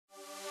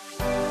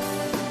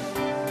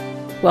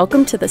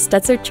Welcome to the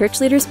Stetzer Church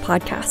Leaders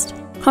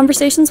Podcast.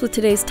 Conversations with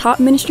today's top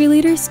ministry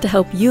leaders to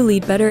help you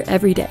lead better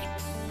every day.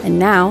 And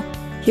now,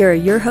 here are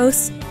your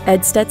hosts, Ed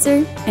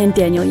Stetzer and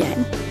Daniel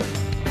Yang.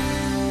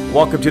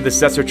 Welcome to the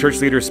Stetzer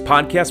Church Leaders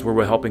Podcast, where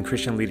we're helping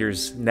Christian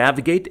leaders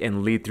navigate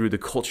and lead through the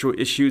cultural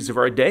issues of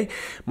our day.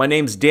 My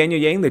name is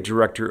Daniel Yang, the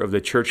director of the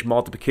Church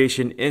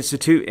Multiplication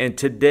Institute, and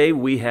today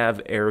we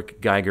have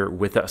Eric Geiger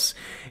with us.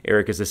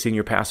 Eric is the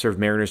senior pastor of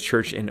Mariners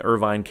Church in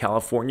Irvine,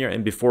 California,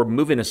 and before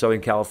moving to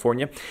Southern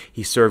California,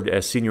 he served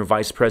as senior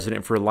vice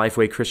president for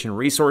Lifeway Christian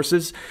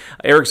Resources.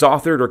 Eric's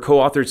authored or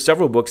co-authored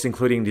several books,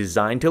 including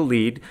Designed to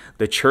Lead,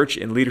 The Church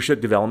and Leadership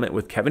Development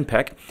with Kevin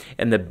Peck,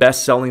 and the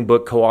best-selling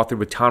book co-authored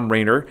with Tom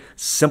Rainer,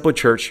 Simple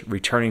Church,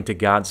 Returning to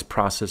God's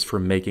Process for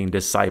Making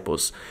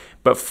Disciples.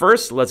 But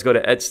first, let's go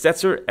to Ed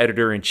Stetzer,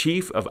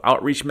 editor-in-chief of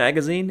Outreach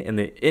Magazine and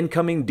the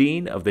incoming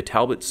dean of the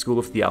Talbot School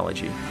of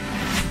Theology.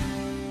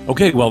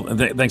 Okay, well,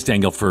 thanks,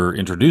 Daniel, for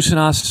introducing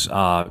us.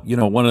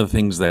 One of the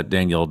things that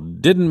Daniel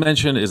didn't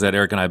mention is that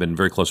Eric and I have been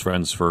very close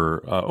friends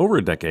for over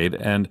a decade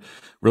and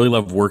really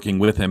love working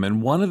with him.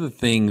 And one of the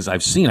things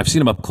I've seen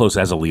him up close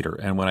as a leader.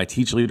 And when I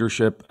teach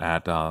leadership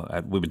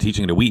we've been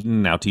teaching at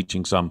Wheaton, now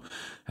teaching some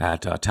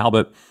at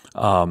Talbot,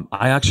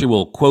 I actually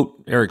will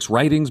quote Eric's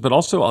writings, but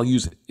also I'll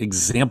use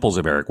examples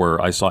of Eric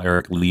where I saw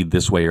Eric lead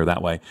this way or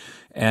that way.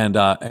 And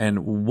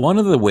one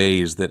of the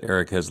ways that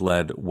Eric has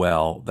led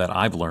well that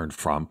I've learned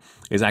from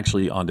is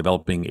actually on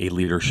developing a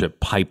leadership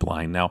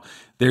pipeline. Now,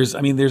 there's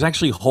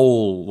actually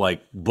whole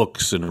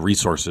books and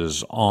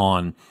resources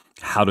on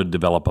how to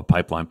develop a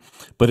pipeline.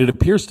 But it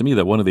appears to me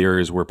that one of the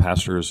areas where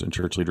pastors and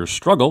church leaders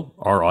struggle,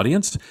 our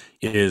audience,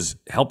 is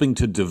helping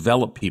to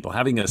develop people,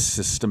 having a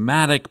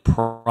systematic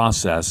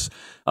process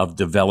of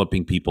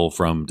developing people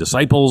from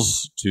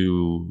disciples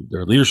to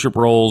their leadership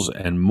roles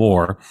and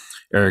more.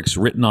 Eric's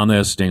written on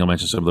this. Daniel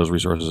mentioned some of those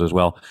resources as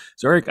well.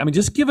 So Eric,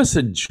 just give us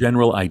a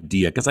general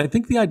idea, because I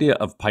think the idea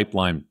of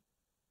pipeline,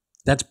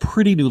 that's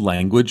pretty new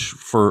language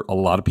for a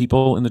lot of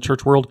people in the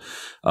church world.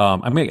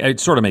 It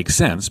sort of makes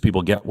sense.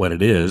 People get what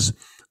it is.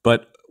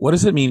 But what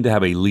does it mean to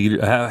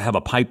have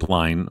a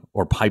pipeline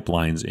or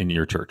pipelines in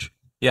your church?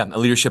 Yeah, a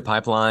leadership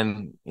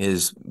pipeline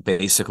is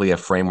basically a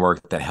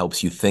framework that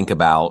helps you think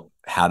about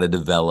how to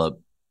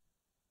develop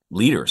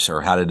leaders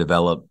or how to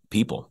develop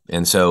people.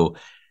 And so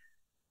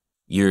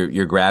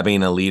you're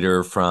grabbing a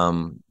leader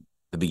from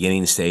the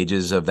beginning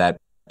stages of that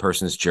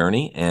person's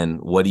journey, and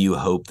what do you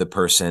hope the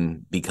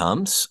person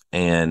becomes,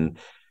 and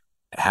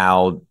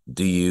how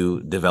do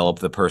you develop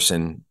the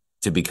person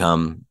to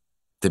become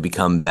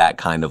that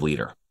kind of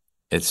leader?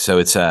 You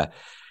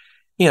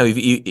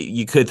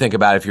could think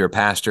about it, if you're a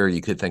pastor,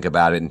 you could think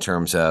about it in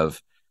terms of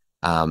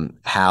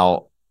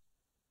how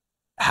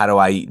do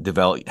I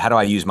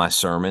use my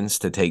sermons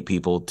to take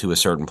people to a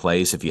certain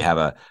place? If you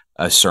have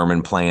a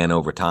sermon plan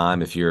over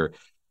time, if you're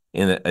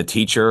a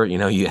teacher,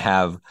 you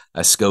have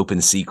a scope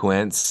and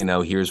sequence,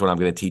 here's what I'm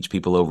going to teach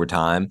people over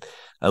time.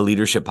 A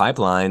leadership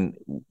pipeline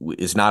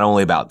is not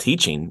only about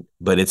teaching,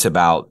 but it's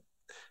about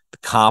the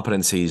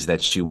competencies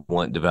that you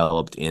want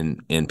developed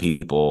in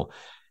people.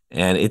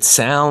 And it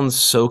sounds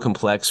so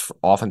complex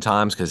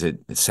oftentimes because it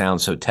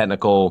sounds so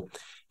technical.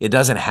 It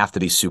doesn't have to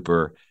be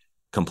super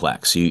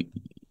complex.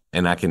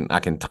 And I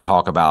can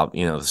talk about,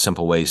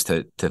 simple ways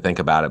to think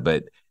about it,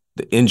 but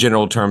in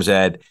general terms,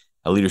 Ed,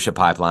 a leadership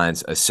pipeline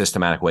is a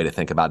systematic way to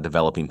think about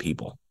developing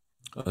people.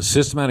 A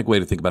systematic way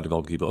to think about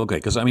developing people. Okay,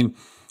 because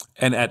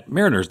and at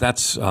Mariners,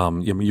 that's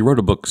you wrote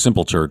a book,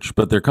 Simple Church,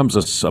 but there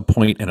comes a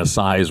point and a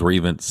size where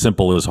even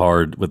simple is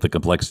hard with the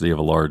complexity of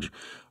a large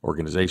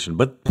organization.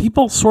 But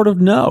people sort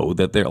of know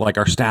that they're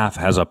our staff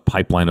has a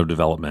pipeline of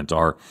development.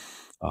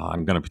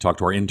 I'm going to talk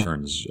to our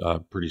interns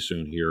pretty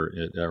soon here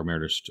at our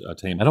Mariners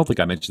team. I don't think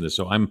I mentioned this,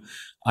 so I'm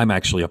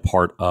actually a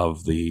part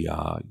of the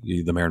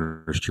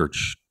Mariners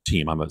Church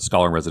team. I'm a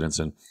scholar in residence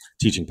and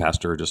teaching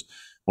pastor. Just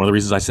one of the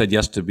reasons I said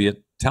yes to be at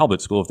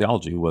Talbot School of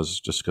Theology was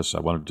just because I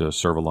wanted to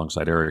serve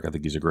alongside Eric. I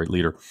think he's a great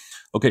leader.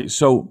 Okay,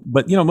 so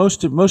but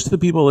most of the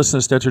people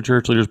listen to Stetzer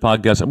Church Leaders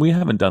podcast, and we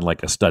haven't done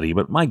a study,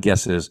 but my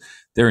guess is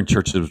they're in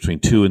churches between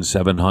 200 and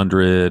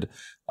 700.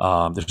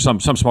 There's some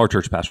small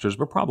church pastors,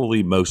 but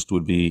probably most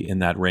would be in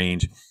that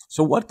range.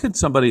 So what could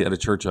somebody at a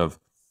church of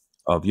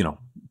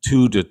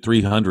 2 to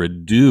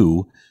 300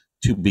 do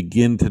to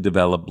begin to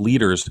develop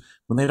leaders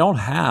when they don't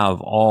have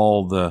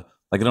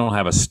they don't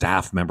have a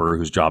staff member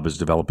whose job is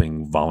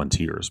developing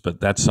volunteers,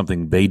 but that's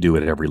something they do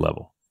at every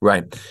level?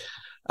 Right.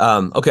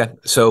 Okay.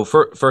 So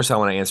first I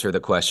want to answer the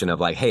question of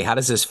hey, how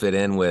does this fit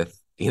in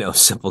with,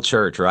 Simple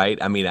Church, right?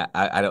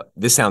 I don't,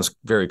 this sounds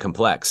very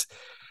complex.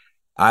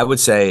 I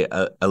would say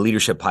a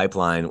leadership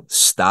pipeline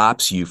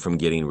stops you from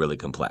getting really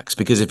complex,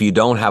 because if you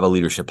don't have a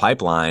leadership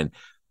pipeline,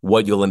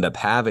 what you'll end up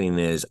having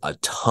is a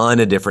ton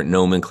of different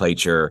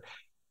nomenclature,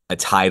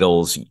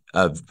 titles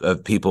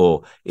of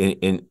people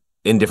in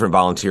different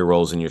volunteer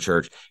roles in your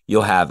church.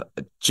 You'll have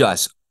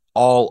just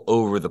all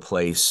over the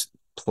place,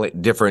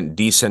 different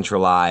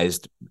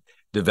decentralized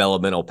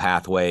developmental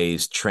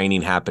pathways,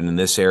 training happen in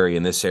this area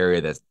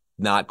that's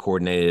not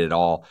coordinated at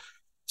all.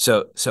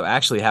 So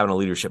actually having a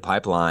leadership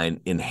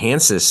pipeline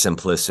enhances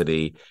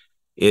simplicity.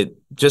 It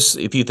just,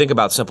 if you think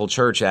about Simple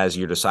Church as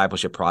your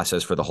discipleship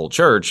process for the whole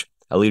church,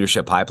 a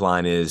leadership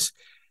pipeline is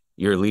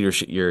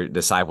your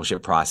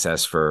discipleship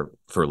process for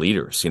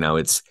leaders.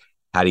 It's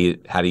how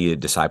do you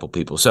disciple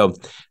people? So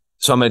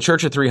I'm in a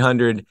church of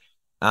 300.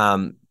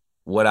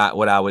 What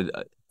I would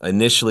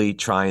initially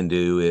try and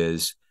do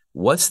is,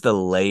 what's the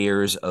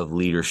layers of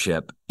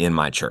leadership in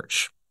my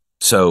church?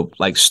 So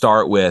like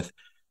start with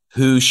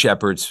who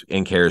shepherds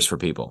and cares for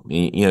people.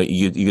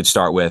 You could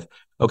start with,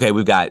 okay,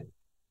 we've got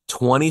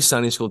 20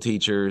 Sunday school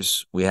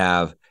teachers, we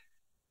have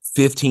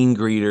 15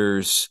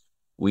 greeters,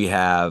 we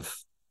have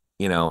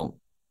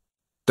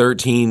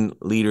 13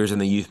 leaders in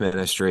the youth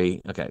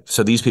ministry. Okay,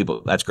 so these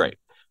people, that's great.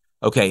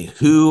 Okay,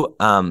 who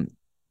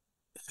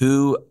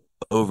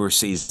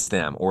oversees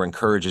them or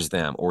encourages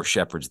them or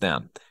shepherds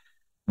them?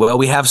 Well,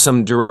 we have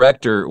some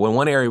director. Well, in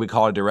one area we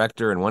call it a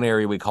director, in one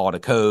area we call it a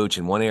coach,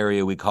 in one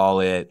area we call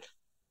it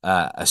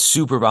a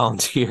super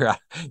volunteer,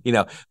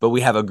 but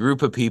we have a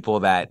group of people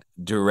that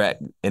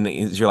direct, and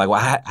you're like,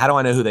 well, how do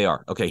I know who they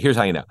are? Okay, here's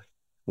how you know.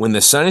 When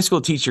the Sunday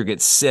school teacher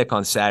gets sick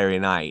on Saturday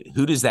night,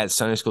 who does that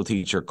Sunday school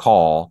teacher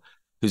call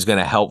who's going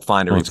to help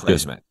find a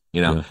replacement?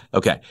 Yeah.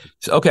 Okay.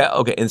 So,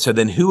 okay. And so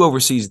then who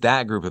oversees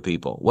that group of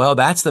people? Well,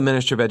 that's the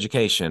minister of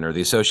education or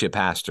the associate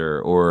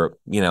pastor or,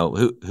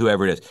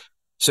 whoever it is.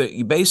 So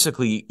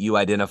you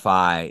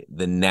identify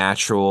the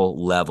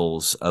natural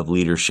levels of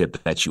leadership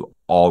that you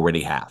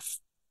already have.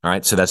 All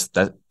right. So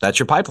that's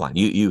your pipeline.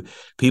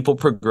 People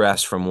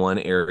progress from one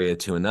area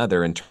to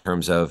another in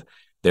terms of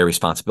their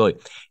responsibility.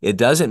 It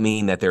doesn't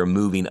mean that they're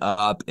moving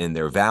up in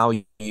their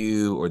value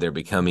or they're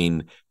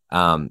becoming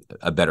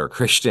a better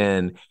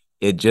Christian.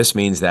 It just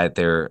means that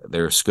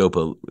their scope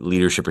of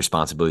leadership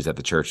responsibilities at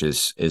the church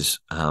is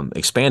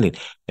expanding.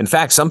 In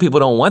fact, some people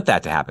don't want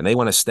that to happen. They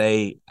want to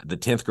stay the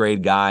 10th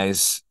grade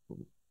guys,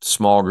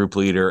 small group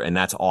leader, and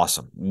that's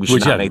awesome. We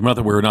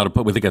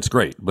think that's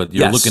great, but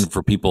you're looking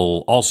for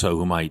people also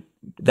who might.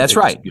 That's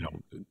right.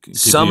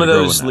 Some of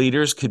those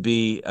leaders could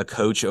be a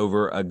coach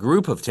over a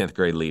group of 10th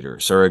grade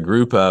leaders or a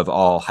group of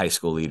all high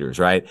school leaders,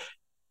 right?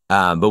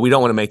 But we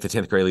don't want to make the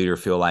 10th grade leader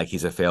feel like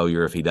he's a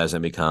failure if he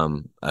doesn't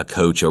become a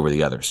coach over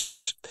the others.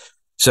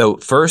 So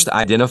first,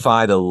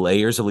 identify the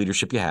layers of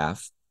leadership you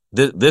have.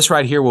 This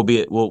right here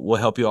will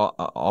help you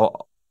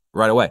all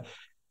right away.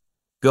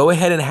 Go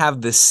ahead and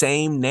have the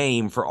same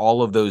name for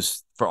all of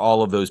those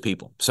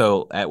people.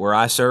 So at where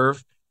I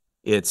serve,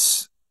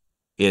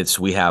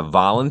 we have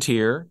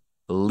volunteer,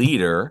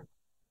 leader,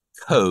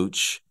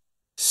 coach,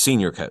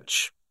 senior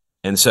coach,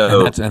 and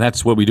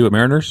that's what we do at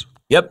Mariners.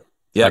 Yep.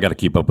 I got to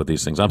keep up with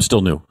these things. I'm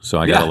still new, so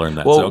I got to learn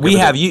that. Well, we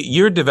have you.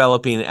 You're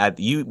developing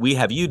we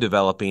have you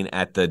developing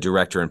at the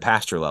director and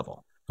pastor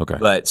level. Okay.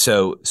 But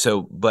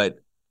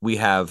we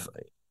have,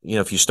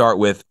 if you start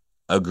with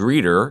a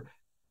greeter,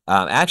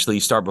 actually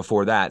you start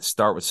before that.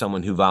 Start with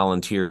someone who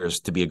volunteers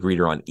to be a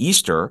greeter on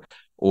Easter,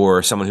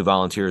 or someone who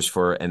volunteers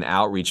for an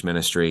outreach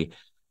ministry.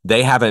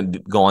 They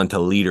haven't gone to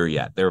leader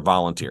yet. They're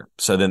volunteer.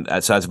 So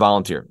that's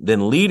volunteer.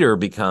 Then leader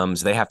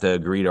becomes, they have to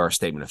agree to our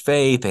statement of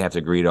faith. They have to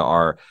agree to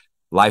our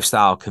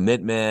lifestyle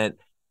commitment,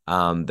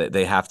 that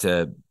they have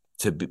to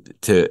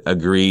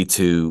agree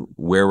to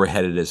where we're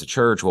headed as a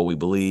church, what we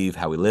believe,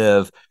 how we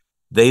live.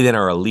 They then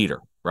are a leader,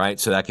 right?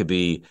 So that could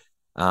be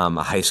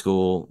a high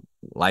school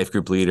life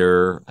group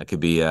leader. It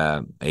could be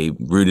a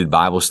rooted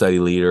Bible study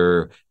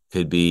leader.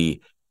 Could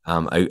be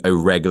a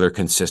regular,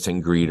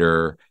 consistent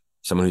greeter,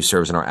 someone who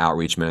serves in our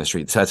outreach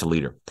ministry. So that's a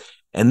leader.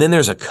 And then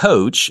there's a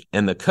coach,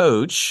 and the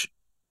coach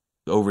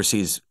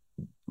oversees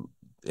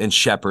and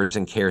shepherds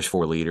and cares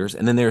for leaders.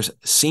 And then there's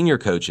senior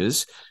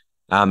coaches,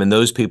 and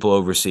those people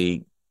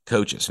oversee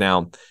coaches.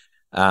 Now,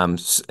 and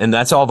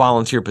that's all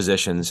volunteer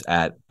positions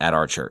at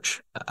our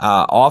church.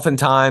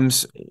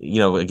 Oftentimes,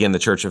 again, the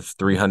church of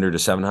 300 to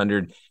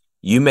 700,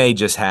 you may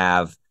just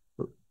have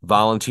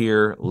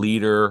volunteer,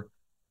 leader,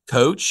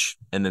 coach,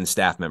 and then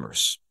staff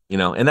members,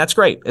 and that's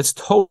great. It's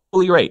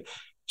totally great.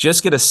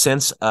 Just get a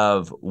sense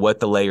of what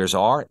the layers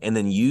are and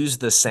then use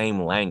the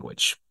same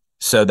language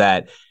so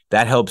that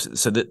helps.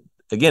 So that,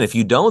 again, if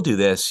you don't do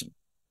this,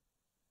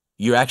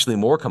 you're actually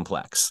more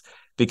complex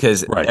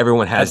because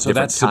everyone has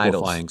different titles.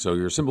 Simplifying. So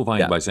you're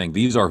simplifying by saying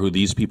these are who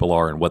these people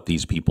are and what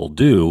these people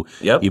do,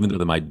 even though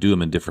they might do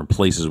them in different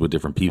places with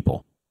different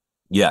people.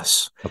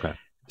 Yes. Okay.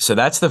 So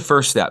that's the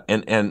first step.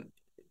 And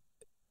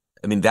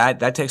I mean,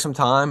 that takes some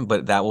time,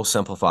 but that will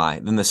simplify.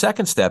 Then the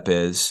second step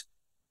is,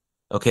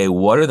 okay,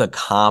 what are the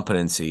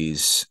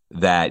competencies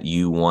that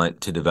you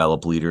want to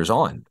develop leaders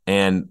on?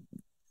 And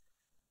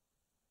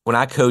when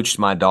I coached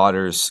my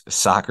daughter's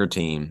soccer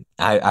team,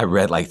 I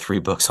read like 3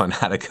 books on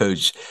how to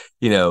coach,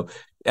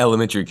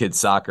 elementary kids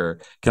soccer.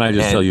 Can I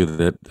just tell you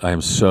that I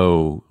am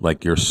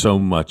you're so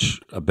much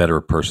a better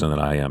person than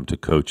I am to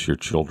coach your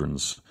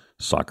children's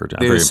soccer team.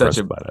 I'm very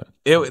impressed by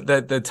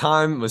that. The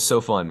time was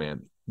so fun,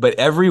 man. But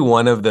every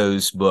one of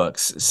those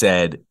books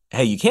said,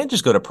 hey, you can't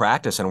just go to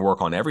practice and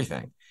work on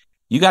everything.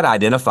 You got to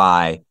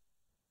identify,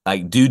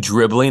 do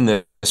dribbling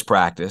this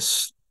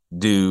practice,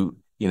 do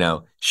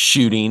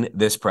shooting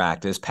this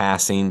practice,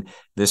 passing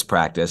this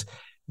practice.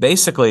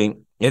 Basically,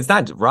 it's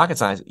not rocket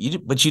science,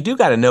 but you do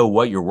got to know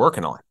what you're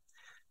working on.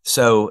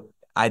 So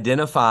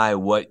identify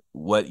what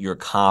your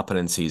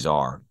competencies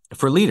are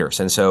for leaders.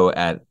 And so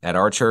at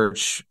our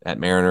church, at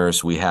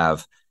Mariners, we've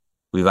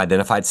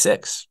identified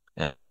 6.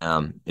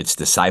 It's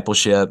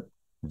discipleship,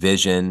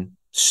 vision,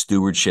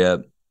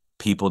 stewardship,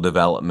 people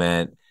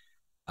development,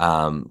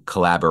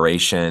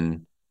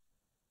 collaboration,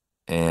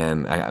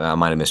 and I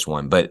might have missed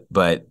one, but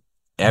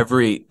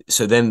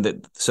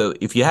so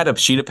if you had a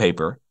sheet of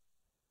paper,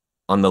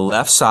 on the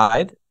left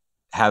side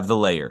have the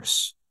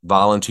layers: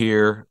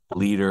 volunteer,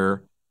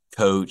 leader,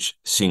 coach,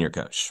 senior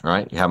coach. All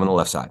right, you have on the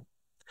left side.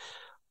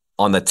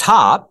 On the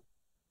top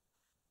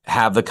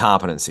have the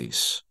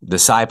competencies: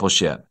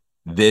 discipleship,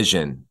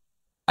 vision.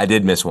 I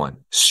did miss one: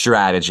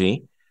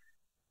 strategy,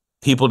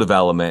 people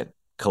development,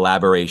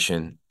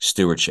 collaboration,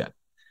 stewardship.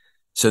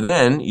 So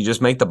then you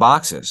just make the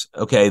boxes.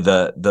 Okay,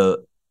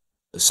 the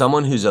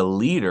someone who's a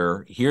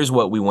leader, here's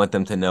what we want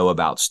them to know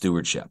about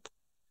stewardship.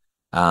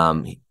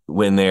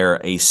 When they're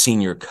a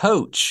senior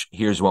coach,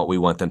 here's what we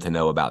want them to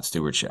know about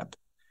stewardship.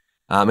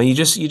 And you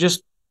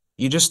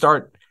just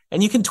start,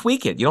 and you can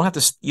tweak it. You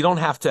don't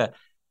have to,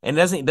 and it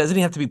doesn't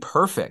even have to be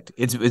perfect.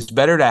 It's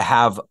better to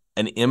have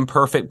an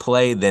imperfect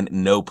play than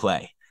no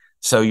play.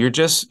 So you're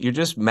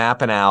just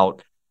mapping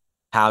out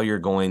how you're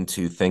going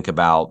to think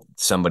about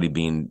somebody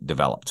being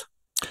developed.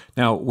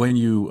 Now, when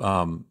you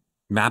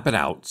map it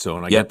out,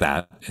 and I get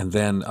that, and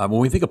then when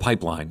we think of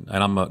pipeline,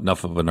 and I'm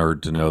enough of a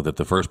nerd to know that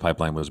the first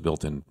pipeline was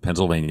built in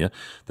Pennsylvania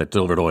that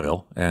delivered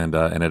oil, and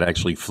it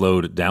actually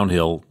flowed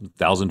downhill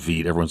 1,000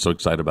 feet. Everyone's so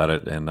excited about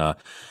it, and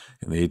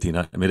in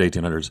the mid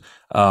 1800s.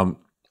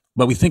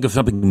 But we think of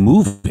something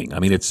moving. I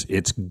mean,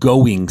 it's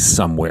going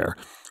somewhere.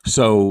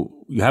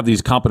 So you have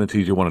these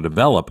competencies you want to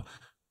develop.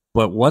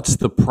 But what's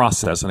the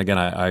process? And again,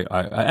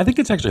 I think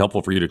it's actually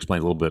helpful for you to explain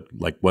a little bit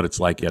like what it's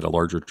like at a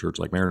larger church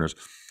like Mariners.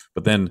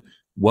 But then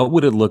what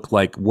would it look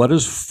like? What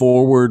is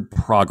forward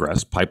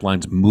progress?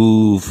 Pipelines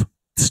move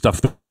stuff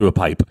through a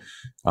pipe.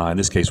 In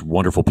this case,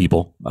 wonderful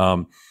people.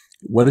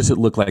 What does it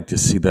look like to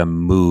see them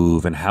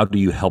move, and how do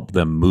you help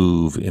them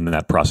move in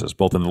that process,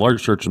 both in the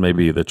large church and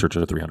maybe the church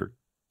of 300?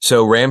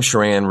 So Ram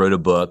Charan wrote a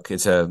book.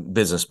 It's a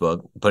business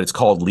book, but it's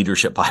called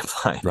Leadership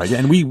Pipeline. Right,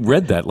 and we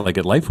read that like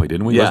at Lifeway,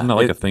 didn't we? Yeah, Wasn't that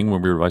like a thing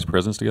when we were vice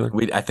presidents together?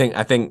 I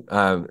think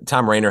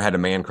Tom Rainer had a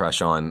man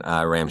crush on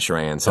Ram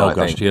Charan. So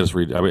he had us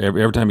read.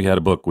 Every time he had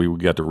a book, we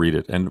got to read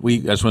it. And I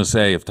just want to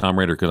say, if Tom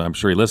Rainer, because I'm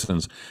sure he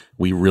listens,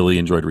 we really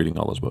enjoyed reading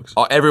all those books.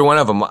 Every one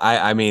of them.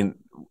 I mean,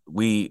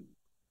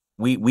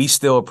 we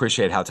still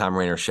appreciate how Tom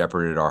Rainer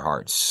shepherded our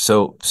hearts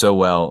so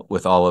well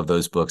with all of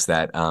those books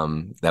that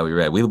we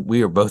read.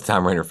 We are both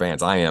Tom Rainer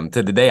fans. I am,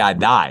 to the day I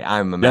die.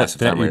 I'm a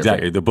massive Tom Rainer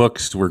fan. The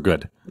books were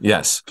good.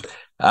 Yes.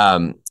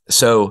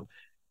 So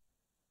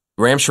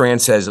Ram Charan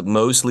says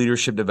most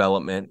leadership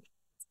development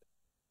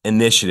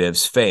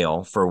initiatives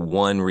fail for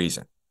one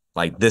reason.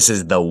 Like, this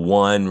is the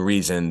one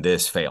reason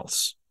this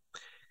fails.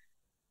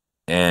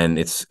 And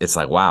it's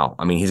like, wow.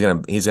 I mean, he's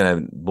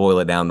gonna boil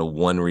it down to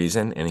one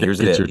reason, and here's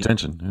your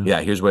attention.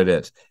 Yeah, here's what it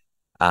is.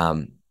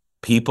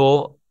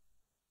 People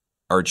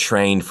are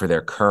trained for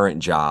their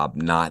current job,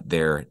 not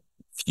their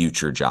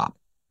future job.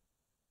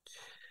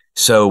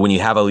 So when you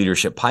have a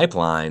leadership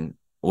pipeline,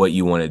 what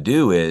you want to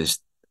do is,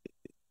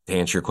 to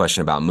answer your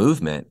question about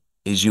movement,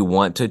 is you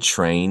want to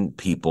train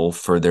people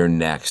for their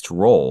next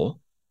role.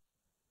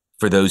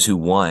 For those who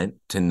want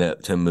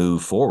to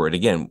move forward.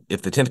 Again,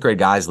 if the 10th grade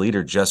guys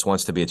leader just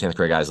wants to be a 10th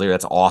grade guys leader,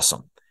 that's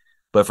awesome.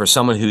 But for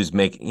someone who's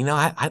making,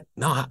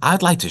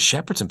 I'd like to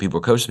shepherd some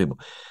people, coach some people.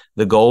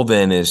 The goal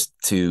then is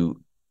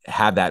to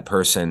have that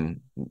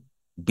person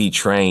be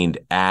trained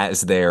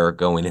as they're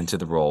going into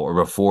the role or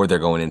before they're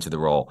going into the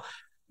role,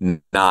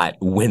 not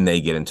when they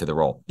get into the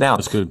role. Now,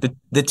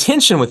 the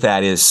tension with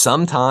that is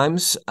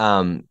sometimes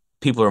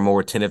people are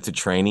more attentive to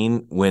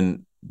training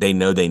when they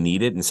know they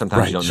need it, and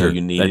sometimes you don't know you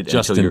need it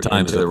until you're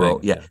into the role.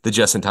 Yeah, the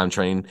just-in-time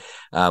training,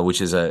 which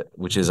is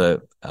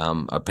a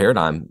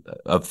paradigm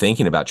of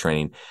thinking about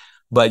training,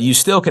 but you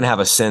still can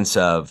have a sense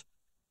of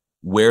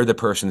where the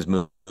person's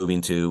moving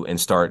to and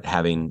start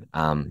having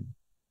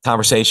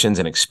conversations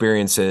and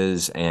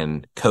experiences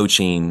and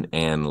coaching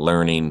and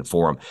learning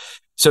for them.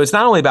 So it's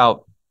not only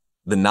about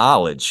the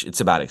knowledge;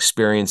 it's about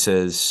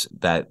experiences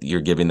that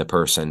you're giving the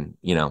person.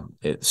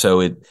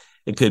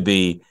 It could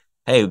be,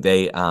 hey,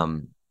 they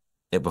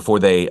before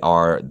they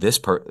are this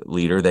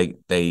leader,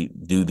 they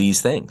do these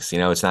things.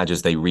 It's not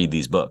just they read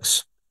these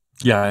books.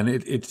 Yeah, and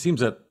it seems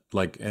that,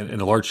 like,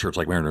 in a large church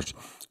like Mariners,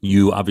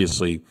 you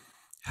obviously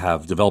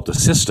have developed a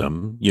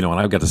system, and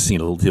I've got to see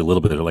a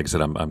little bit of it. Like I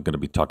said, I'm going to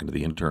be talking to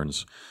the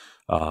interns,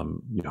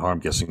 I'm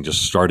guessing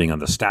just starting on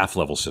the staff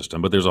level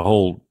system, but there's a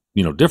whole,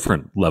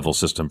 different level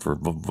system for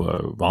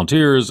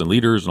volunteers and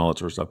leaders and all that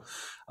sort of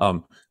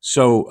stuff.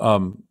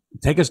 So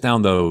take us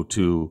down, though,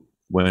 to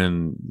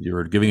when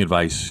you're giving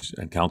advice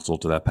and counsel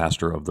to that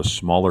pastor of the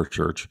smaller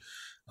church,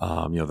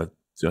 that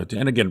So,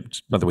 and again,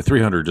 by the way,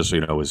 300, just so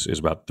you know, is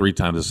about 3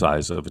 times the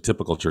size of a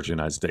typical church in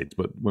the United States.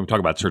 But when we talk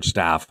about church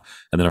staff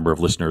and the number of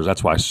listeners,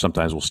 that's why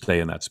sometimes we'll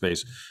stay in that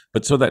space.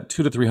 But so that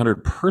 200 to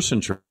 300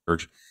 person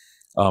church,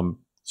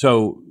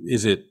 so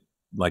is it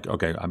like,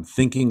 okay, I'm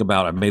thinking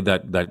about, I made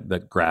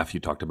that graph you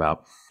talked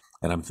about,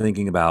 and I'm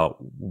thinking about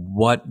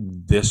what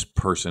this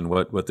person,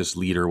 what this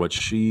leader, what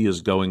she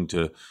is going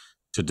to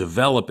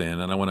develop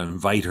in, and I want to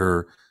invite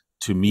her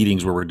to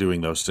meetings where we're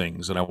doing those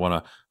things, and I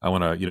want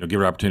to give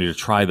her opportunity to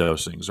try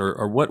those things,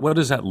 or what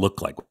does that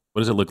look like?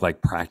 What does it look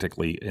like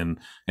practically in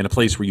a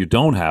place where you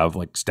don't have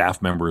like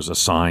staff members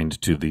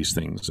assigned to these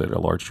things at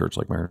a large church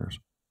like Mariners?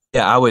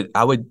 Yeah,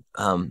 I would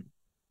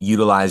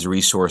utilize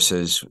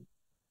resources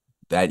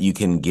that you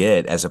can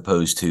get as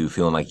opposed to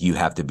feeling like you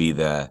have to be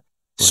the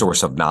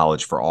source of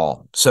knowledge for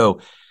all. So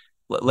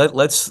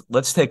let's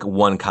take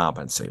one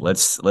competency.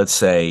 Let's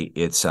say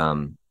it's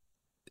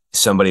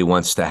somebody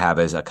wants to have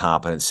as a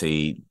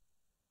competency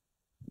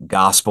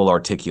gospel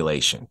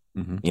articulation,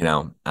 and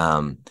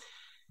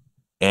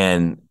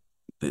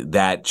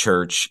that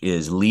church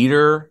is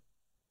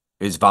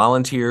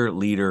volunteer,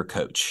 leader,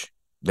 coach.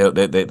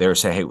 They're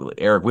saying, hey,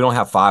 Eric, we don't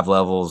have 5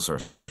 levels, or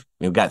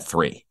we've got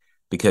 3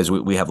 because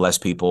we have less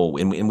people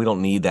and we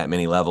don't need that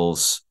many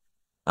levels.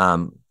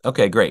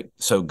 Okay, great.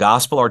 So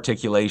gospel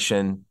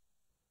articulation,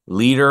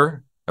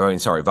 volunteer,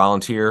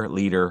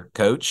 leader,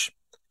 coach.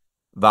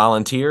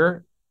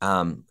 Volunteer,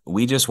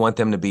 we just want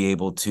them to be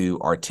able to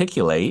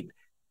articulate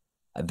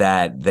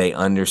that they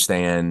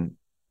understand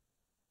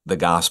the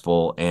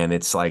gospel, and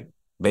it's like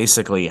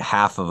basically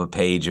half of a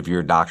page of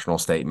your doctrinal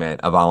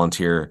statement. A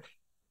volunteer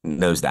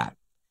knows that.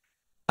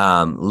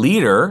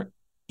 Leader,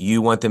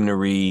 you want them to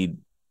read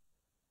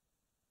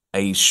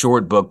a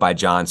short book by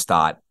John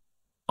Stott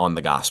on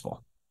the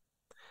gospel.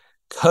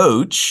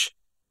 Coach,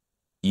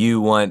 you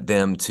want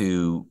them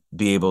to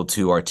be able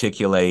to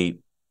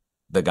articulate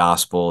the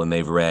gospel and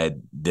they've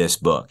read this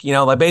book.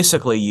 Like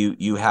basically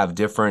you have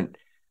different,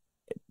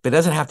 it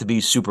doesn't have to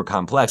be super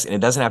complex, and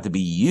it doesn't have to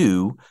be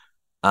you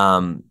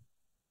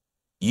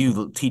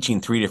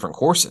teaching 3 different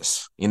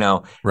courses,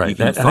 Right.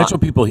 And that's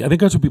what people, I think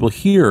that's what people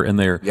hear and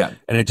and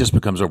it just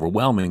becomes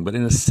overwhelming. But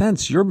in a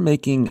sense, you're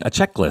making a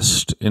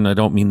checklist, and I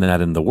don't mean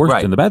that in the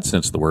worst, in the bad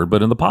sense of the word,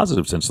 but in the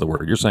positive sense of the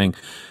word. You're saying,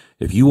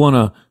 if you want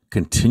to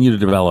continue to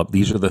develop,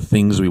 these are the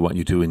things we want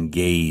you to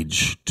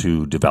engage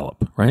to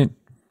develop, right?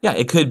 Yeah,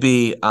 it could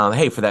be,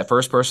 hey, for that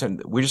first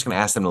person, we're just going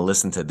to ask them to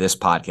listen to this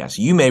podcast.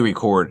 You may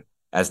record,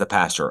 as the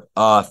pastor,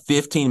 a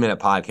 15-minute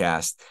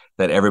podcast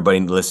that everybody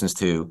listens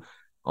to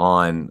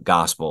on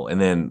gospel. And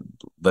then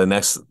the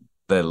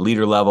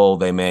leader level,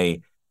 they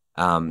may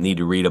need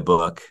to read a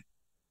book,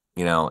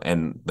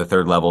 and the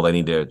third level, they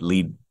need to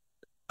lead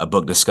a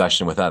book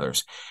discussion with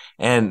others.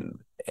 And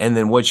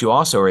then what you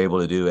also are able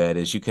to do, Ed,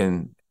 is you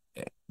can,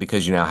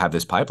 because you now have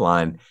this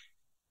pipeline,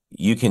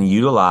 you can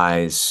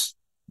utilize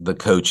the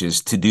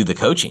coaches to do the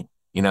coaching,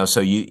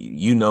 so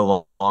you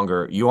no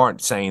longer, you aren't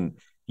saying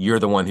you're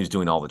the one who's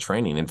doing all the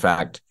training. In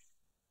fact,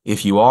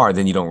 if you are,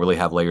 then you don't really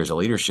have layers of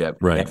leadership.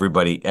 Right.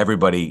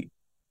 Everybody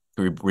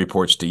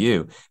reports to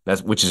you,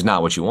 which is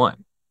not what you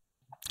want.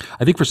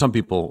 I think for some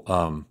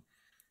people,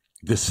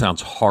 this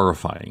sounds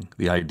horrifying.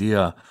 The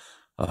idea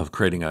of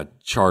creating a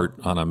chart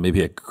on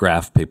maybe a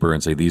graph paper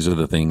and say, these are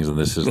the things and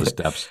this is the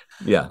steps.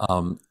 Yeah.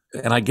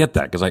 And I get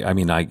that, because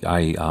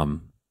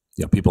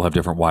people have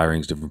different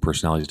wirings, different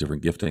personalities,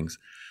 different giftings,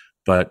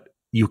 but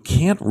you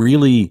can't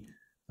really,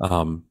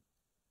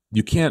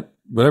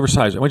 whatever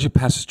size, once you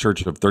pass this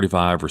church of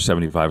 35 or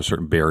 75,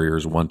 certain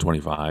barriers,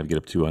 125, get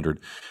up to 200,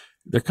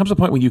 there comes a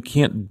point when you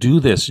can't do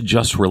this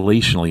just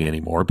relationally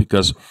anymore,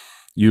 because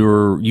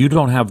you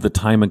don't have the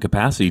time and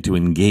capacity to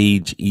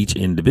engage each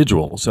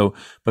individual. So,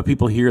 but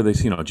people hear, they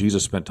see,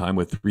 Jesus spent time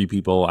with 3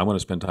 people. I want to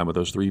spend time with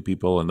those 3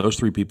 people, and those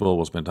 3 people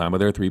will spend time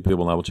with their 3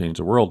 people, and that will change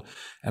the world.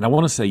 And I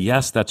want to say,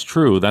 yes, that's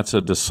true. That's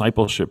a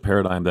discipleship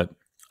paradigm that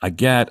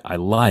I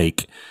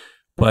like.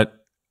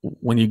 But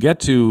when you get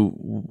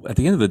to, at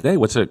the end of the day,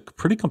 what's a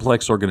pretty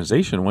complex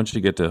organization, once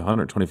you get to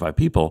 125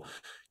 people,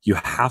 you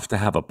have to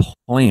have a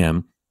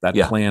plan. That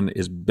plan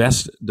is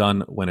best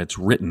done when it's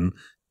written,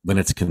 when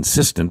it's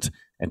consistent,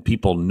 and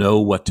people know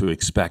what to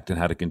expect and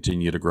how to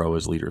continue to grow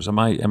as leaders. Am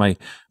I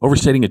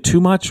overstating it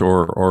too much,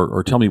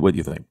 or tell me what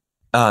you think?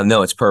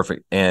 No, it's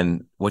perfect.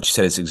 And what you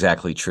said is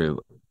exactly true.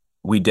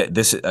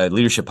 This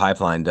leadership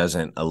pipeline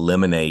doesn't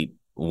eliminate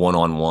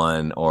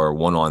one-on-one or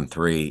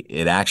one-on-3.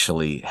 It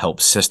actually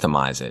helps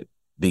systemize it,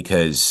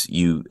 because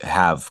you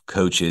have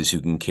coaches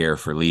who can care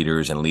for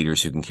leaders and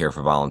leaders who can care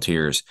for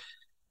volunteers.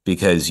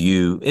 Because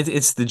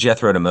it's the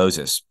Jethro to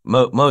Moses.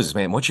 Moses,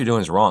 man, what you're doing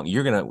is wrong.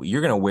 You're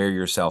gonna wear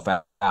yourself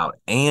out,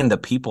 and the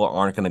people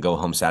aren't gonna go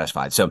home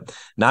satisfied. So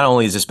not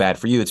only is this bad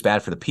for you, it's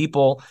bad for the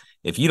people.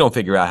 If you don't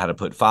figure out how to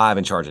put 5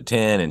 in charge of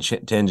 10,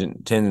 and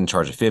 10 in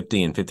charge of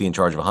 50, and 50 in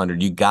charge of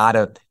 100, you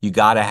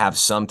gotta have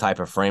some type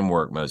of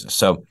framework, Moses.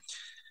 So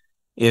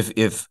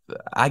if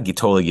I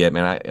totally get,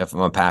 man, if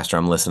I'm a pastor,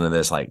 I'm listening to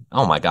this like,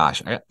 oh my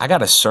gosh, I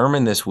got a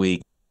sermon this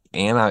week,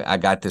 and I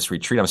got this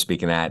retreat I'm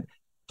speaking at.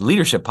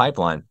 Leadership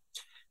pipeline.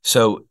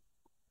 So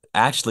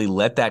actually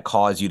let that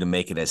cause you to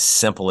make it as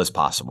simple as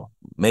possible.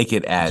 Make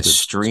it as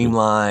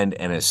streamlined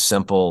and as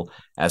simple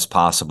as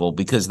possible,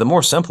 because the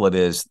more simple it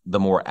is, the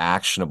more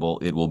actionable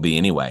it will be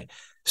anyway.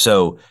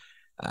 So,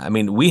 I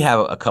mean, we have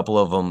a couple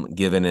of them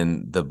given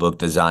in the book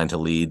Designed to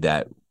Lead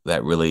that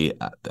really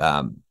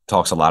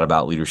talks a lot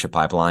about leadership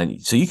pipeline.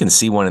 So you can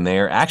see one in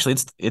there. Actually,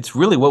 it's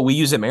really what we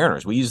use at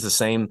Mariners. We use the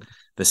same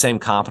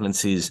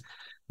competencies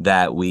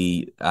that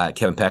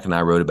Kevin Peck and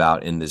I wrote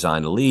about in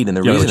Design to Lead. And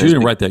the reason you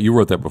didn't write that. You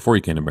wrote that before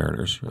you came to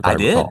Mariners. I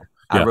did. Recall.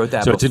 I wrote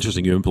that. So it's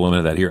interesting you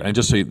implemented that here. And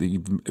just so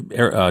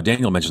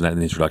Daniel mentioned that in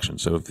the introduction.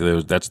 So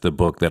that's the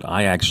book that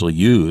I actually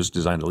use,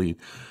 Design to Lead.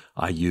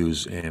 I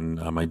use in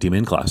my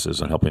DMIN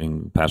classes on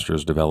helping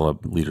pastors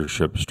develop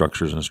leadership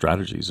structures and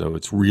strategies. So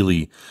it's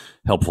really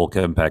helpful.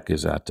 Kevin Peck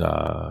is at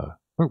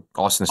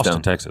Austin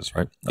Stone, Texas,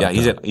 right? Yeah,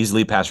 he's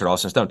lead pastor at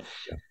Austin Stone.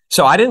 Yeah.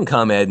 So I didn't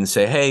come, Ed, and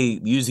say, hey,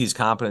 use these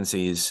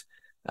competencies.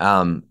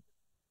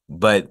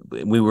 But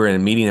we were in a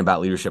meeting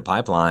about leadership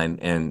pipeline,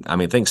 and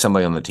I think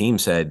somebody on the team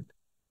said,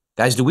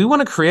 guys, do we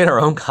want to create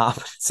our own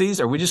competencies?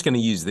 Or are we just going to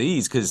use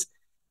these? Because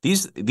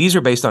these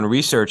are based on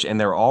research and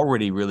they're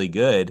already really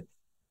good.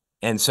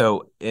 And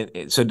so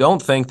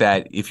don't think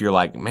that if you're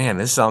like, man,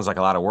 this sounds like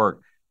a lot of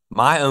work.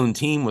 My own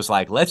team was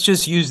like, let's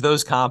just use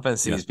those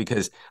competencies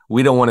because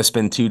we don't want to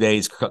spend 2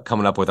 days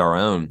coming up with our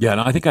own. Yeah, and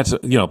I think that's,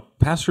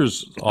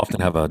 pastors often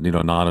have a,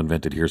 not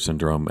invented here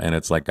syndrome, and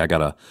it's like I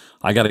gotta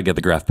get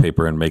the graph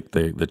paper and make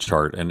the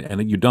chart,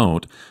 and you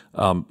don't.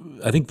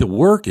 I think the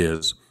work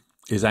is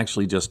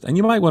actually just, and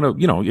you might want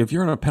to, if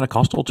you're in a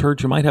Pentecostal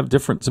church, you might have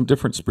some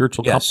different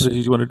spiritual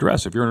competencies you want to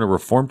address. If you're in a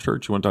Reformed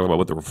church, you want to talk about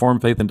what the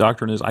Reformed faith and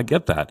doctrine is. I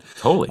get that.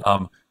 Totally.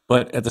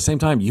 But at the same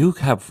time, you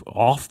have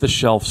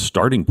off-the-shelf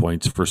starting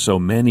points for so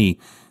many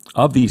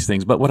of these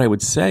things. But what I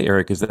would say,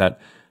 Eric, is that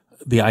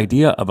the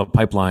idea of a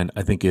pipeline,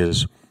 I think,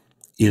 is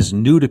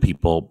new to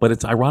people, but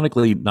it's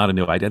ironically not a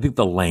new idea. I think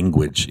the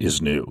language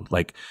is new.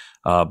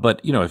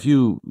 But if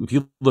you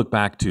look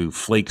back to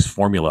Flake's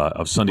formula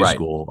of Sunday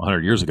school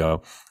 100 years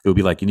ago, it would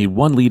be like you need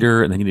one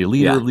leader, and then you need a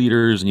leader of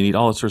leaders, and you need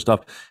all this sort of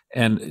stuff.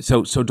 And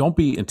so don't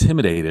be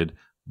intimidated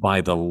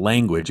by the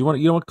language. You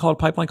don't want to call it a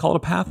pipeline, call it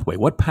a pathway.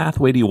 What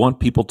pathway do you want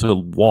people to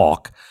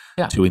walk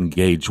to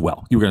engage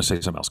well? You were going to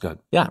say something else. Go ahead.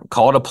 Yeah,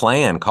 call it a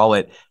plan. Call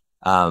it.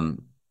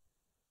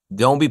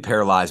 Don't be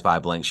paralyzed by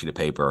a blank sheet of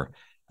paper.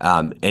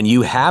 And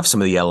you have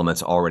some of the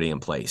elements already in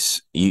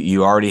place.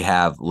 You already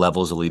have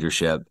levels of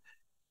leadership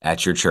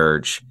at your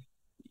church.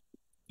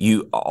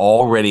 You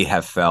already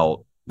have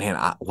felt,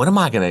 man, what am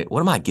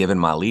I giving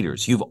my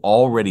leaders? You've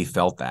already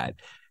felt that.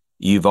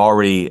 You've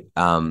already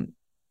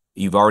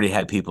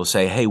had people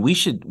say, hey, we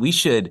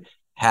should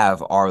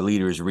have our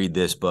leaders read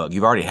this book.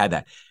 You've already had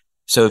that.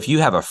 So if you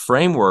have a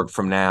framework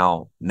from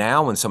now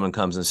when someone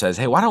comes and says,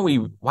 hey, why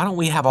don't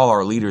we have all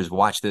our leaders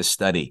watch this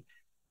study?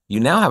 You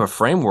now have a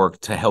framework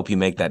to help you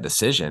make that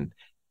decision.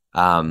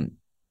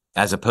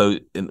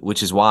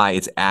 Which is why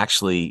it's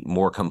actually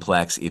more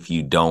complex if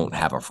you don't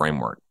have a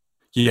framework.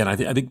 Yeah, and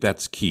I think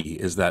that's key,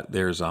 is that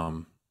there's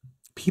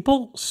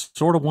people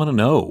sort of want to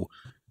know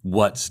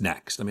what's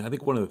next. I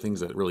think one of the things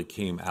that really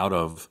came out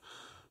of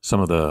some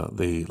of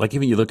the like,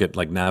 even you look at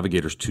like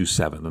Navigators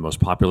 2.7, the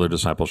most popular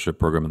discipleship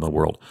program in the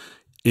world.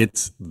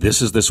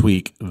 This is this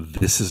week,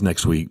 this is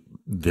next week,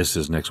 this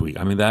is next week.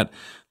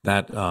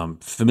 That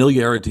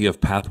familiarity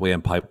of pathway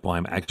and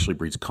pipeline actually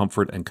breeds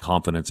comfort and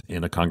confidence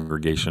in a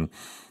congregation.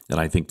 And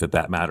I think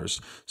that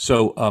matters.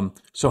 So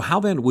how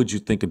then would you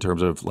think in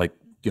terms of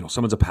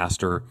someone's a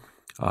pastor,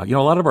 a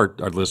lot of our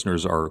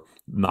listeners are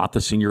not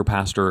the senior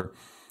pastor,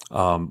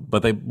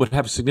 but they would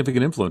have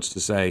significant influence to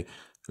say,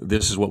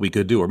 this is what we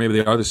could do. Or maybe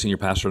they are the senior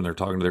pastor and they're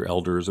talking to their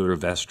elders or their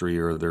vestry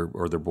or their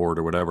board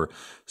or whatever.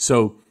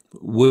 So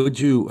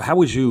how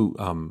would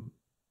you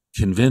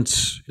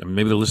convince,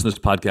 maybe they listen to this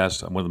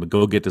podcast, I want them to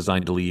go get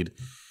Designed to Lead,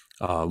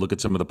 look at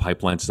some of the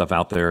pipeline stuff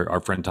out there. Our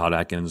friend Todd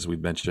Atkins,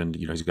 we've mentioned,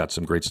 he's got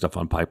some great stuff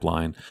on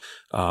pipeline.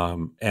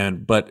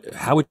 But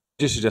how would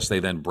you suggest they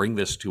then bring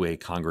this to a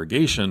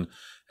congregation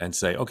and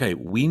say, okay,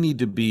 we need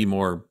to be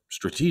more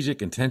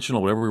strategic,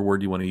 intentional, whatever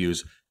word you want to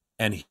use.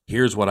 And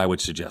here's what I would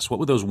suggest. What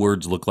would those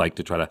words look like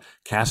to try to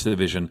cast a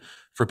vision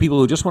for people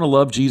who just want to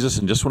love Jesus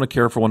and just want to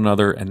care for one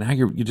another? And now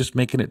you're just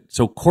making it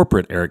so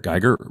corporate, Eric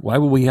Geiger. Why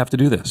would we have to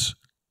do this?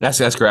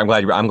 That's great. I'm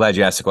glad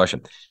you asked the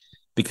question,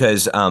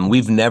 because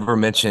we've never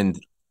mentioned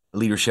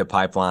leadership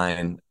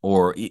pipeline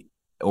or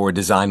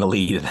Design to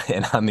Lead,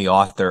 and I'm the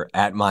author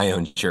at my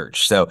own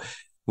church. So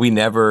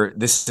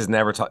this is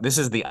never taught. This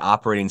is the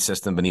operating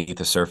system beneath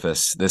the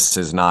surface. This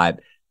is not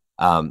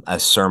a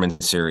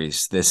sermon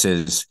series. This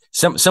is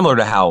similar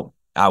to how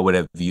I would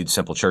have viewed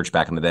Simple Church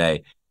back in the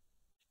day.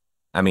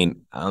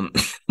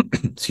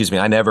 Excuse me.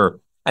 I never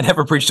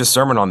preached a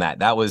sermon on that.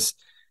 That was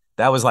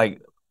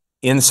like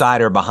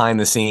insider, behind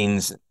the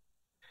scenes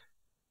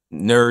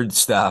nerd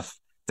stuff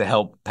to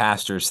help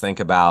pastors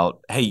think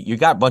about, hey, you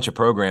got a bunch of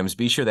programs,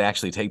 be sure they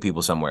actually take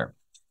people somewhere.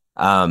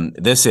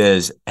 This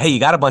is, hey, you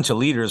got a bunch of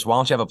leaders, why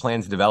don't you have a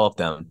plan to develop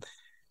them?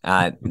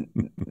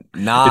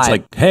 It's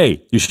like,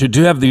 hey, you should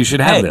have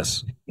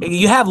this.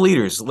 You have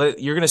leaders.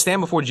 You're going to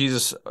stand before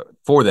Jesus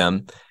for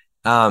them.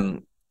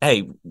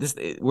 Hey,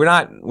 we're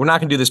not going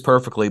to do this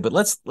perfectly, but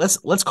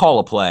let's call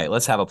a play.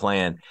 Let's have a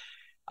plan.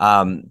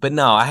 But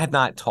no, I have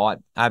not taught.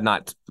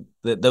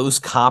 Those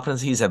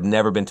competencies have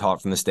never been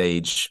taught from the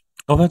stage.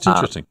 Oh, that's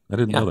interesting. I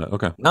didn't know that.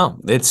 Okay. No,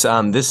 it's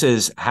this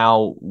is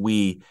how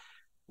we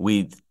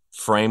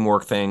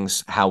framework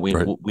things, how we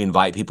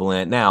invite people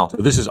in. Now, so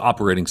this is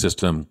operating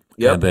system,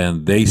 yep. And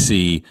then they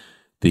see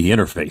the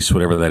interface,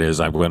 whatever that is.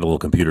 I went a little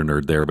computer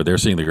nerd there, but they're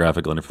seeing the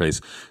graphical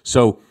interface.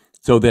 So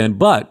then,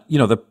 but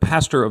the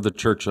pastor of the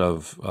church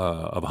of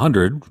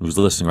 100 who's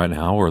listening right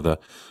now, or the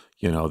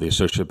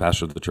associate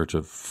pastor of the church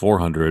of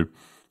 400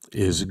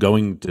 is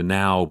going to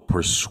now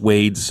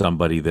persuade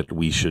somebody that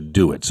we should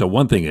do it. So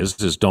one thing is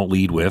don't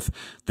lead with,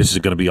 this is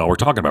going to be all we're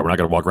talking about. We're not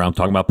going to walk around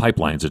talking about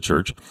pipelines at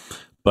church.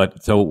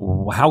 But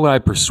so how would I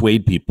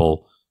persuade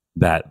people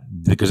that,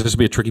 because this would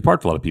be a tricky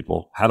part for a lot of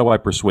people, how do I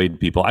persuade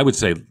people? I would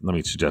say, let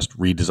me suggest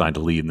read Design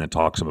to Lead and then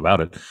talk some about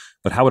it.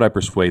 But how would I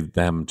persuade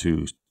them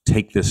to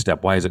take this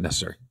step? Why is it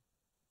necessary?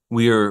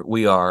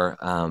 We are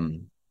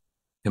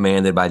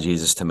commanded by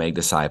Jesus to make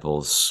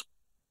disciples.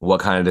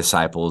 What kind of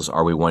disciples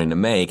are we wanting to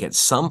make? At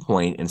some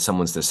point in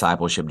someone's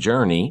discipleship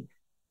journey,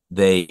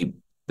 they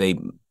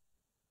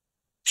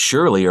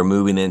surely are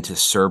moving into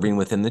serving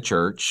within the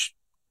church,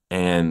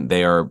 and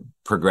they are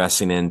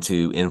progressing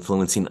into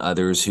influencing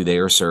others who they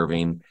are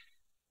serving.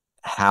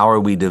 How are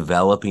we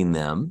developing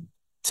them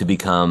to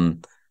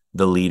become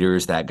the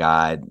leaders that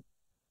God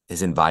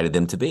has invited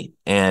them to be?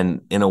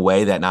 And in a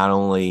way that not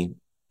only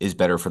is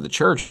better for the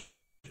church,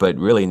 but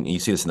really, and you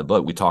see this in the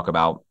book, we talk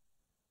about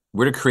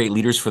we're to create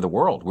leaders for the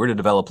world. We're to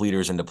develop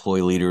leaders and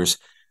deploy leaders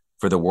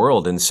for the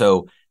world. And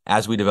so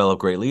as we develop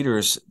great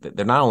leaders,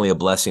 they're not only a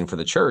blessing for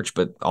the church,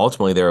 but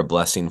ultimately they're a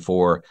blessing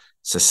for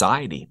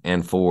society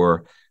and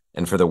for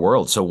the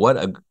world. So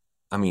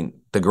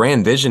the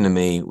grand vision to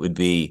me would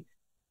be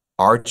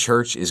our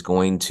church is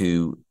going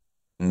to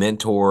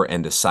mentor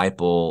and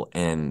disciple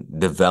and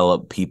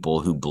develop people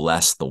who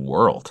bless the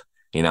world,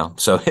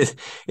 So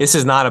this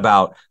is not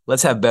about,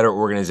 let's have better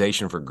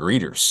organization for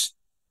greeters.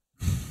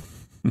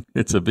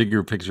 It's a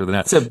bigger picture than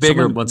that. It's a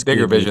bigger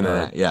vision than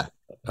that. Yeah.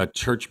 A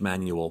church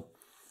manual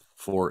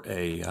for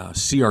a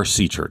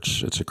CRC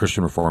church. It's a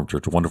Christian Reformed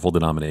church, a wonderful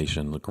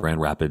denomination, the Grand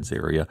Rapids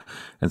area.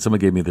 And someone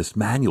gave me this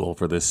manual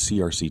for this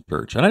CRC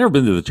church. And I've never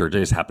been to the church. I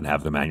just happened to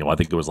have the manual. I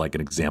think it was like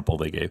an example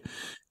they gave.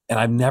 And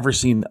I've never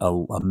seen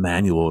a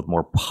manual with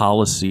more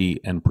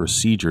policy and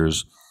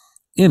procedures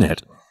in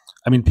it.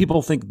 I mean,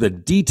 people think the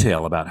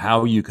detail about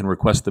how you can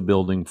request the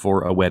building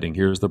for a wedding.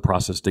 Here's the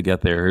process to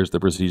get there. Here's the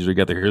procedure to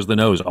get there. Here's the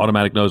no's,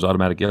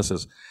 automatic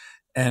yeses.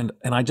 And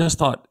I just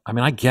thought,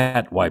 I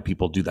get why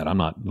people do that. I'm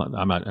not,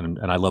 and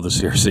I love the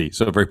CRC.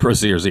 So very pro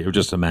CRC. It was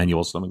just a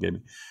manual someone gave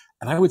me.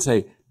 And I would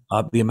say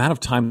the amount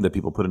of time that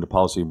people put into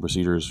policy and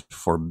procedures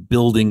for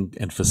building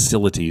and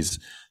facilities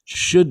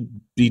should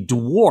be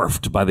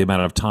dwarfed by the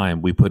amount of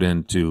time we put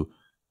into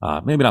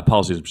maybe not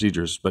policies and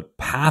procedures, but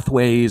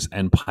pathways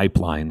and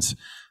pipelines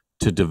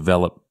to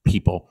develop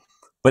people.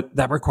 But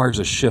that requires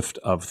a shift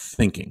of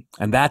thinking,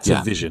 and that's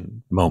a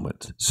vision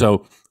moment.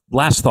 So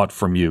last thought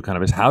from you kind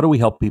of is, how do we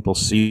help people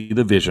see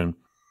the vision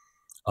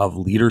of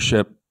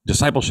leadership,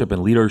 discipleship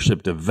and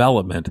leadership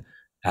development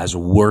as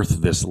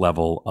worth this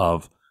level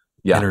of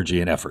energy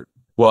and effort?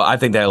 Well, I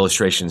think that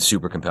illustration is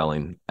super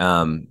compelling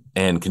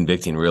and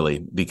convicting,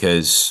 really,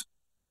 because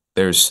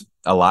there's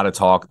a lot of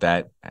talk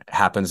that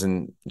happens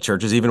in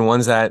churches, even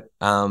ones that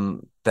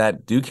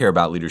do care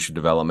about leadership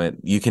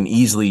development. You can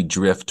easily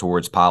drift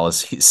towards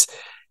policies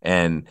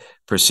and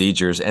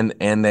procedures,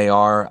 and they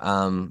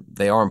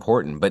are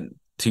important. But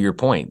to your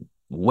point,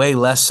 way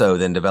less so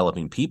than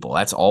developing people.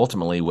 That's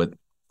ultimately what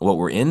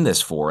we're in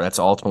this for. That's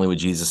ultimately what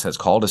Jesus has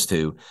called us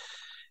to.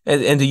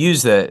 And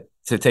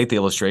to take the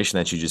illustration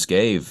that you just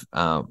gave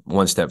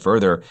one step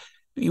further,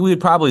 we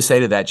would probably say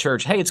to that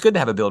church, hey, it's good to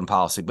have a building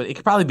policy, but it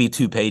could probably be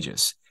 2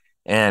 pages.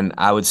 And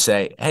I would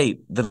say, hey,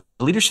 the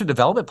leadership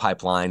development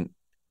pipeline,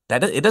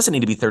 that it doesn't need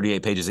to be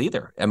 38 pages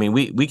either. I mean,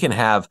 we can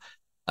have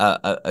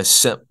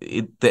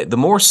the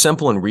more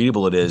simple and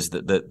readable it is,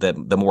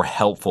 the more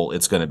helpful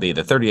it's going to be.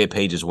 The 38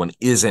 pages one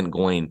isn't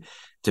going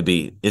to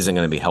be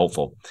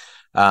helpful.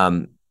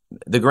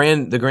 The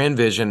grand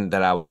vision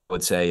that I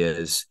would say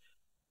is,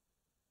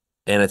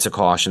 and it's a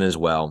caution as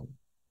well,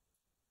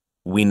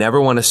 we never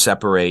want to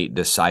separate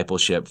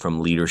discipleship from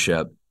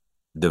leadership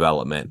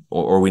development,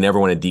 or we never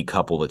want to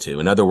decouple the two.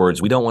 In other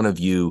words, we don't want to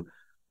view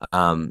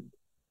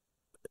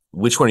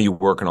which one are you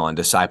working on,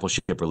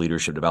 discipleship or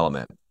leadership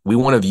development. We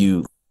want to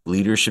view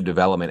leadership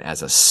development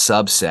as a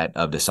subset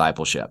of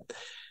discipleship.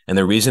 And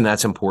the reason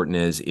that's important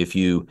is if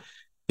you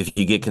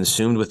get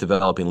consumed with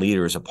developing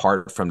leaders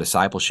apart from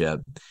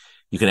discipleship,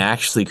 you can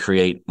actually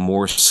create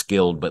more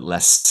skilled but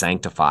less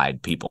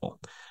sanctified people.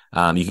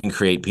 You can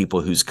create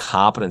people whose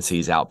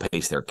competencies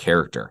outpace their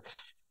character.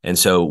 And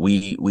so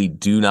we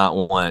do not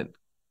want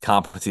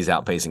competencies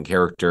outpacing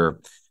character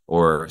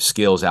or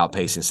skills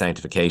outpacing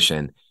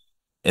sanctification.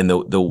 And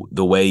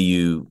the way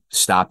you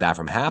stop that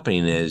from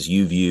happening is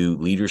you view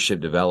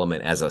leadership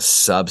development as a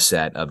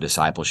subset of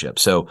discipleship.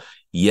 So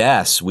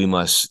yes, we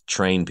must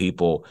train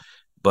people,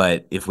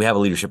 but if we have a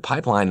leadership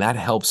pipeline, that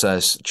helps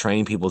us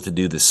train people to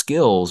do the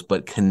skills,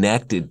 but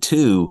connected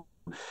to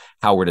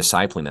how we're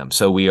discipling them.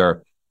 So we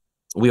are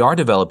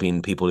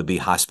developing people to be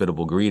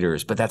hospitable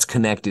greeters, but that's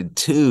connected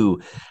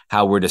to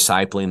how we're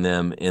discipling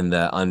them in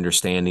the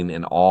understanding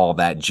and all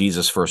that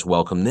Jesus first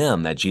welcomed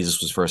them, that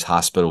Jesus was first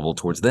hospitable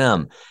towards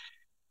them.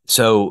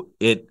 So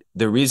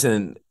the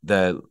reason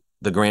the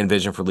grand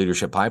vision for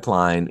Leadership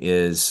Pipeline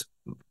is,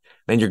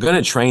 man, you're going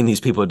to train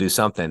these people to do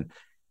something.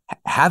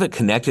 Have it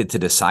connected to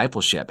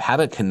discipleship. Have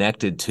it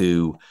connected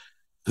to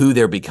who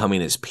they're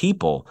becoming as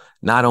people,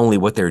 not only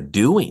what they're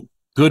doing.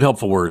 Good,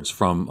 helpful words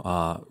from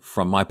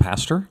my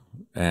pastor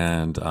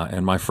and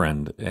my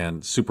friend,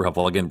 and super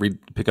helpful. Again,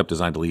 pick up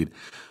Design to Lead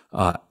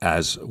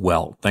as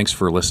well. Thanks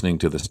for listening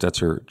to the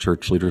Stetzer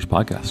Church Leaders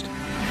Podcast.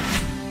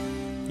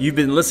 You've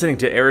been listening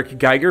to Eric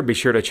Geiger. Be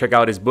sure to check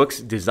out his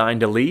books, Design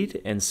to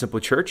Lead and Simple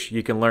Church.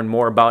 You can learn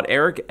more about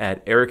Eric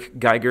at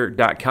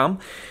ChurchLeaders.com.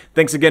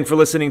 Thanks again for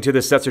listening to the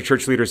Stetzer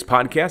Church Leaders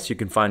Podcast. You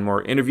can find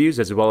more interviews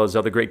as well as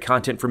other great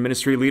content for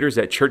ministry leaders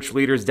at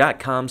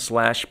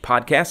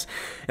ChurchLeaders.com/podcast.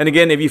 And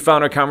again, if you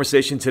found our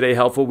conversation today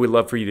helpful, we'd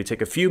love for you to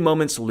take a few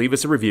moments, leave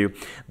us a review.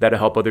 That'll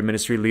help other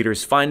ministry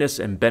leaders find us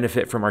and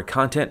benefit from our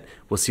content.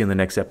 We'll see you in the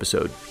next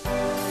episode.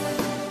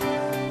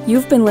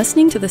 You've been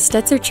listening to the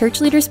Stetzer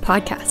Church Leaders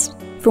Podcast.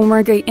 For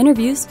more great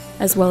interviews,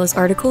 as well as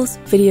articles,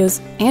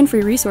 videos, and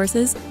free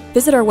resources,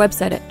 visit our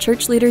website at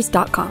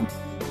ChurchLeaders.com.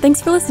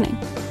 Thanks for listening.